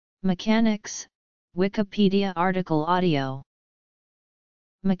Mechanics, Wikipedia article audio.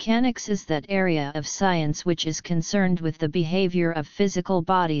 Mechanics is that area of science which is concerned with the behavior of physical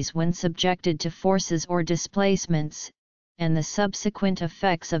bodies when subjected to forces or displacements, and the subsequent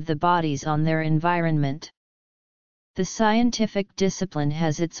effects of the bodies on their environment. The scientific discipline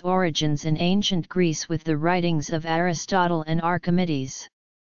has its origins in ancient Greece with the writings of Aristotle and Archimedes.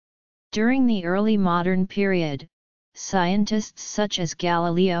 During the early modern period, scientists such as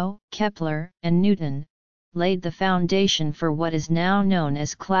Galileo, Kepler, and Newton laid the foundation for what is now known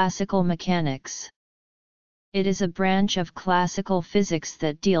as classical mechanics. It is a branch of classical physics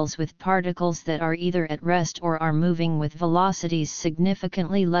that deals with particles that are either at rest or are moving with velocities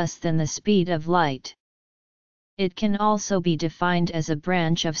significantly less than the speed of light. It can also be defined as a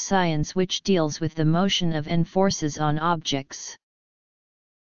branch of science which deals with the motion of and forces on objects.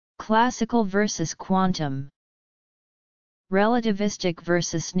 Classical versus quantum. Relativistic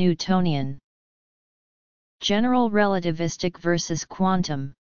versus Newtonian. General relativistic versus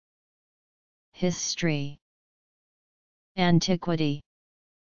quantum. History. Antiquity.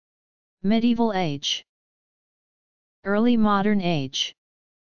 Medieval age. Early modern age.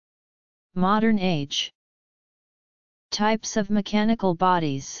 Modern age. Types of mechanical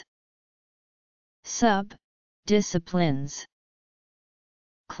bodies. Sub-disciplines.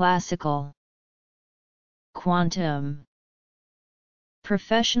 Classical. Quantum.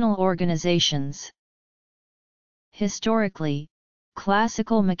 Professional organizations. Historically,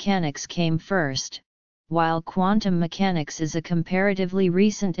 classical mechanics came first, while quantum mechanics is a comparatively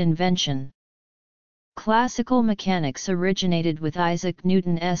recent invention. Classical mechanics originated with Isaac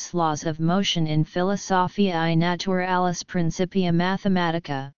Newton's laws of motion in Philosophiae Naturalis Principia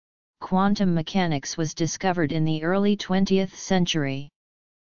Mathematica. Quantum mechanics was discovered in the early 20th century.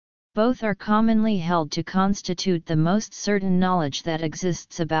 Both are commonly held to constitute the most certain knowledge that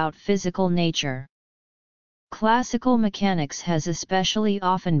exists about physical nature. Classical mechanics has especially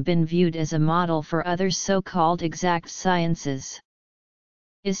often been viewed as a model for other so-called exact sciences.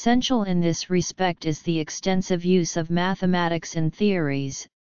 Essential in this respect is the extensive use of mathematics in theories,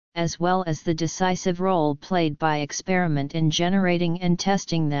 as well as the decisive role played by experiment in generating and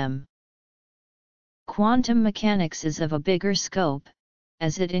testing them. Quantum mechanics is of a bigger scope,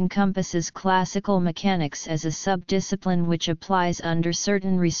 as it encompasses classical mechanics as a sub-discipline which applies under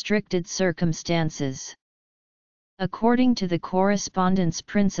certain restricted circumstances. According to the correspondence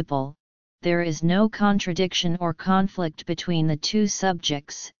principle, there is no contradiction or conflict between the two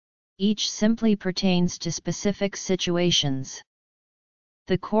subjects, each simply pertains to specific situations.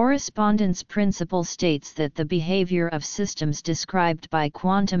 The correspondence principle states that the behavior of systems described by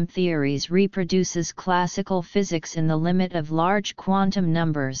quantum theories reproduces classical physics in the limit of large quantum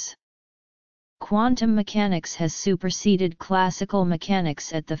numbers. Quantum mechanics has superseded classical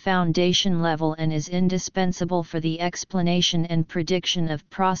mechanics at the foundation level and is indispensable for the explanation and prediction of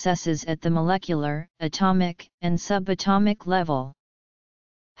processes at the molecular, atomic, and subatomic level.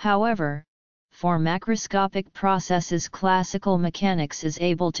 However, for macroscopic processes, classical mechanics is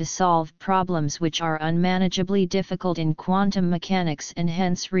able to solve problems which are unmanageably difficult in quantum mechanics and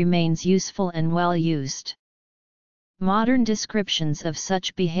hence remains useful and well used. Modern descriptions of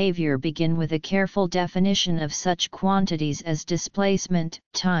such behavior begin with a careful definition of such quantities as displacement,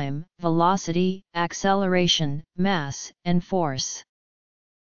 time, velocity, acceleration, mass, and force.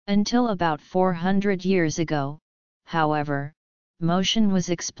 Until about 400 years ago, however, motion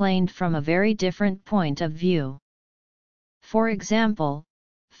was explained from a very different point of view. For example,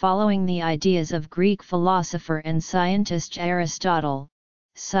 following the ideas of Greek philosopher and scientist Aristotle,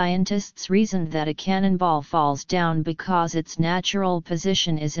 scientists reasoned that a cannonball falls down because its natural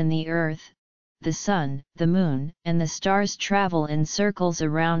position is in the Earth, the Sun, the Moon, and the stars travel in circles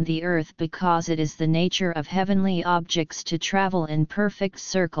around the Earth because it is the nature of heavenly objects to travel in perfect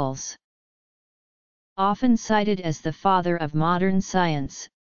circles. Often cited as the father of modern science,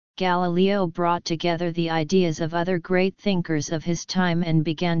 Galileo brought together the ideas of other great thinkers of his time and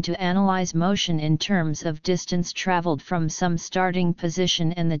began to analyze motion in terms of distance traveled from some starting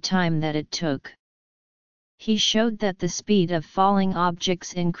position and the time that it took. He showed that the speed of falling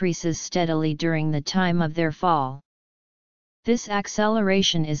objects increases steadily during the time of their fall. This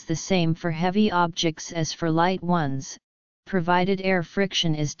acceleration is the same for heavy objects as for light ones, provided air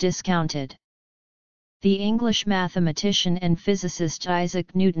friction is discounted. The English mathematician and physicist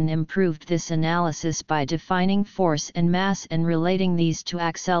Isaac Newton improved this analysis by defining force and mass and relating these to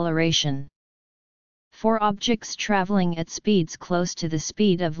acceleration. For objects traveling at speeds close to the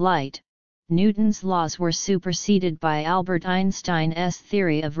speed of light, Newton's laws were superseded by Albert Einstein's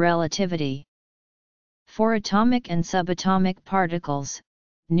theory of relativity. For atomic and subatomic particles,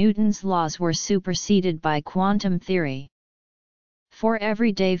 Newton's laws were superseded by quantum theory. For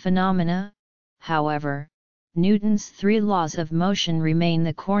everyday phenomena, however, Newton's three laws of motion remain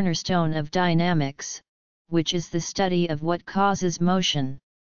the cornerstone of dynamics, which is the study of what causes motion.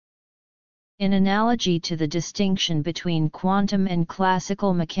 In analogy to the distinction between quantum and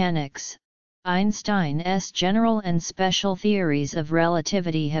classical mechanics, Einstein's general and special theories of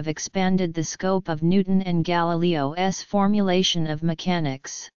relativity have expanded the scope of Newton and Galileo's formulation of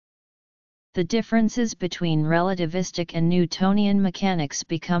mechanics. The differences between relativistic and Newtonian mechanics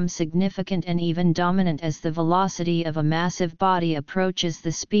become significant and even dominant as the velocity of a massive body approaches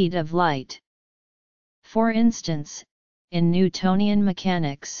the speed of light. For instance, in Newtonian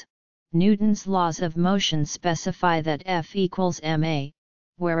mechanics, Newton's laws of motion specify that F equals ma,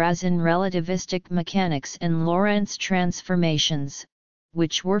 whereas in relativistic mechanics and Lorentz transformations,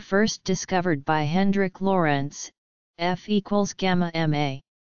 which were first discovered by Hendrik Lorentz, F equals gamma ma.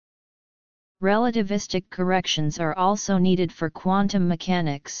 Relativistic corrections are also needed for quantum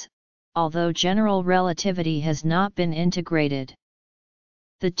mechanics, although general relativity has not been integrated.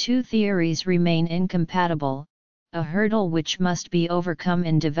 The two theories remain incompatible, a hurdle which must be overcome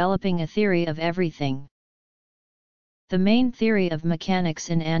in developing a theory of everything. The main theory of mechanics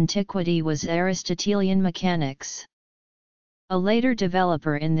in antiquity was Aristotelian mechanics. A later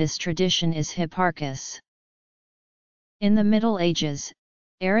developer in this tradition is Hipparchus. In the Middle Ages,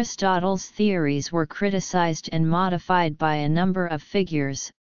 Aristotle's theories were criticized and modified by a number of figures,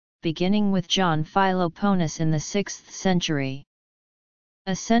 beginning with John Philoponus in the 6th century.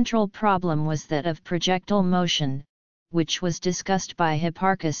 A central problem was that of projectile motion, which was discussed by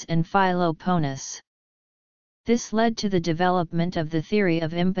Hipparchus and Philoponus. This led to the development of the theory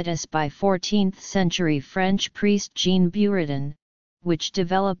of impetus by 14th-century French priest Jean Buridan, which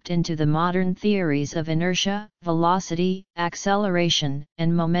developed into the modern theories of inertia, velocity, acceleration,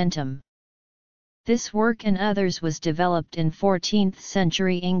 and momentum. This work and others was developed in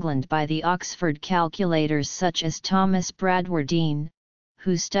 14th-century England by the Oxford calculators such as Thomas Bradwardine,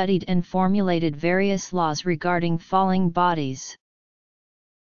 who studied and formulated various laws regarding falling bodies.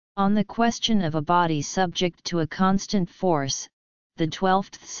 On the question of a body subject to a constant force, the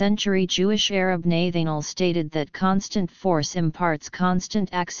 12th century Jewish Arab Nathanael stated that constant force imparts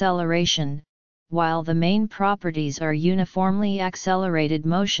constant acceleration, while the main properties are uniformly accelerated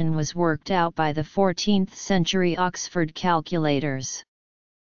motion was worked out by the 14th century Oxford calculators.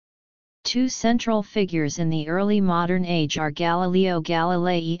 Two central figures in the early modern age are Galileo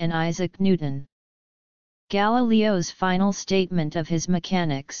Galilei and Isaac Newton. Galileo's final statement of his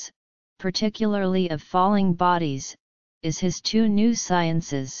mechanics, particularly of falling bodies, is his two new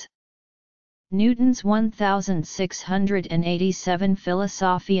sciences. Newton's 1687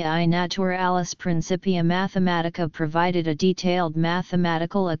 Philosophiae Naturalis Principia Mathematica provided a detailed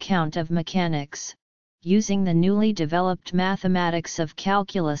mathematical account of mechanics, using the newly developed mathematics of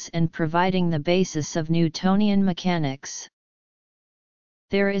calculus and providing the basis of Newtonian mechanics.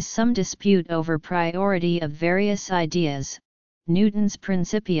 There is some dispute over priority of various ideas. Newton's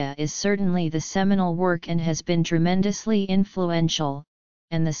Principia is certainly the seminal work and has been tremendously influential,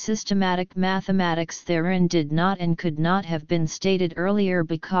 and the systematic mathematics therein did not and could not have been stated earlier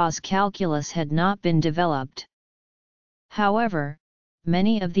because calculus had not been developed. However,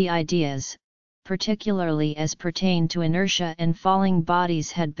 many of the ideas, particularly as pertain to inertia and falling bodies,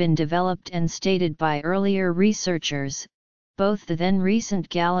 had been developed and stated by earlier researchers, both the then recent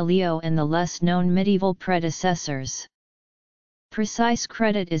Galileo and the less-known medieval predecessors. Precise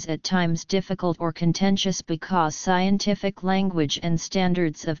credit is at times difficult or contentious because scientific language and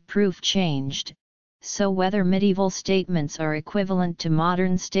standards of proof changed, so whether medieval statements are equivalent to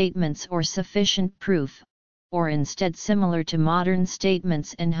modern statements or sufficient proof, or instead similar to modern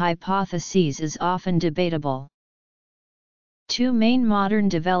statements and hypotheses, is often debatable. Two main modern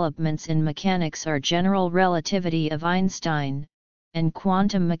developments in mechanics are general relativity of Einstein, and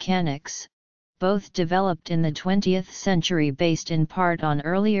quantum mechanics, both developed in the 20th century based in part on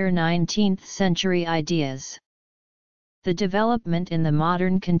earlier 19th century ideas. The development in the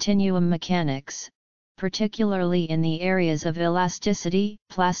modern continuum mechanics, particularly in the areas of elasticity,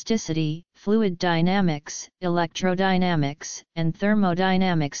 plasticity, fluid dynamics, electrodynamics, and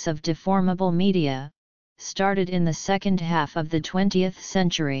thermodynamics of deformable media, started in the second half of the 20th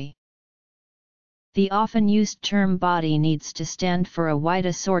century. The often used term body needs to stand for a wide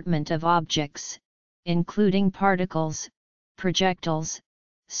assortment of objects, including particles, projectiles,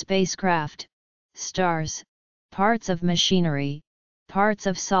 spacecraft, stars, parts of machinery, parts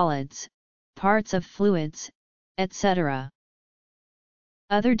of solids, parts of fluids, etc.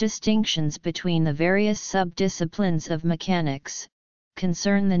 Other distinctions between the various sub-disciplines of mechanics,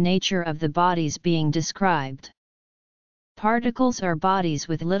 concern the nature of the bodies being described. Particles are bodies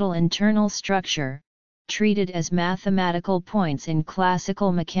with little internal structure, treated as mathematical points in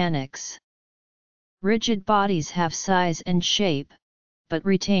classical mechanics. Rigid bodies have size and shape, but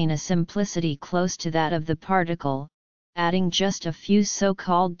retain a simplicity close to that of the particle, adding just a few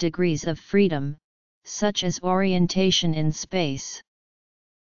so-called degrees of freedom, such as orientation in space.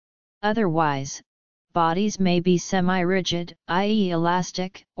 Otherwise, bodies may be semi-rigid, i.e.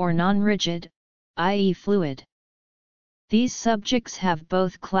 elastic, or non-rigid, i.e. fluid. These subjects have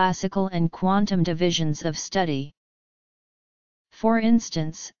both classical and quantum divisions of study. For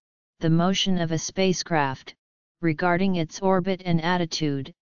instance, the motion of a spacecraft, regarding its orbit and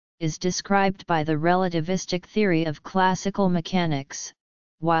attitude, is described by the relativistic theory of classical mechanics,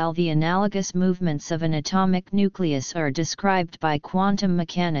 while the analogous movements of an atomic nucleus are described by quantum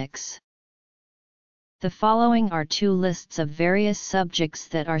mechanics. The following are two lists of various subjects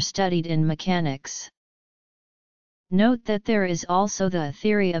that are studied in mechanics. Note that there is also the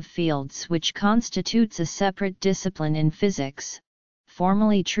theory of fields, which constitutes a separate discipline in physics,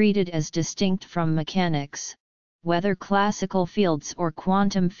 formally treated as distinct from mechanics, whether classical fields or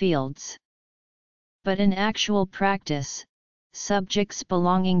quantum fields. But in actual practice, subjects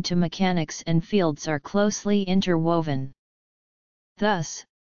belonging to mechanics and fields are closely interwoven. Thus,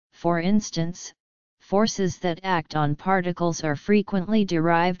 for instance, forces that act on particles are frequently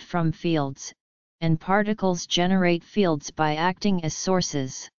derived from fields, and particles generate fields by acting as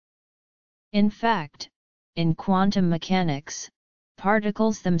sources. In fact, in quantum mechanics,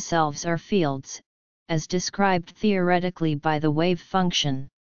 particles themselves are fields, as described theoretically by the wave function.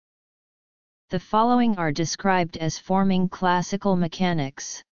 The following are described as forming classical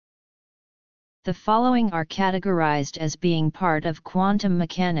mechanics. The following are categorized as being part of quantum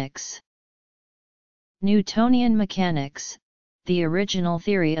mechanics. Newtonian mechanics, the original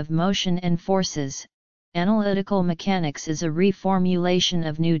theory of motion and forces. Analytical mechanics is a reformulation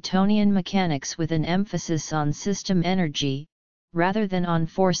of Newtonian mechanics with an emphasis on system energy, rather than on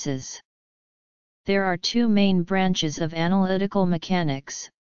forces. There are two main branches of analytical mechanics: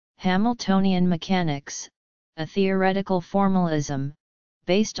 Hamiltonian mechanics, a theoretical formalism,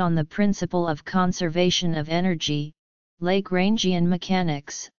 based on the principle of conservation of energy; Lagrangian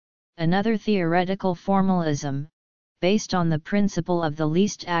mechanics, another theoretical formalism, based on the principle of the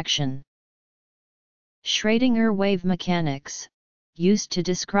least action. Schrödinger wave mechanics, used to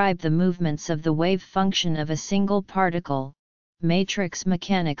describe the movements of the wave function of a single particle. Matrix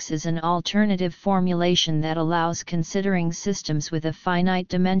mechanics is an alternative formulation that allows considering systems with a finite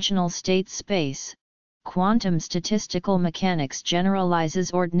dimensional state space. Quantum statistical mechanics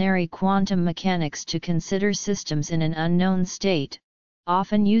generalizes ordinary quantum mechanics to consider systems in an unknown state,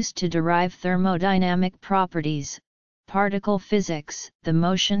 often used to derive thermodynamic properties. Particle physics, the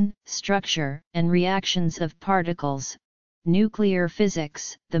motion, structure, and reactions of particles. Nuclear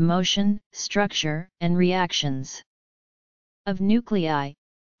physics, the motion, structure, and reactions of nuclei.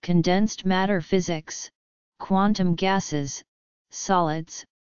 Condensed matter physics, quantum gases, solids,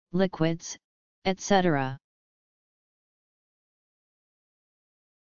 liquids, etc.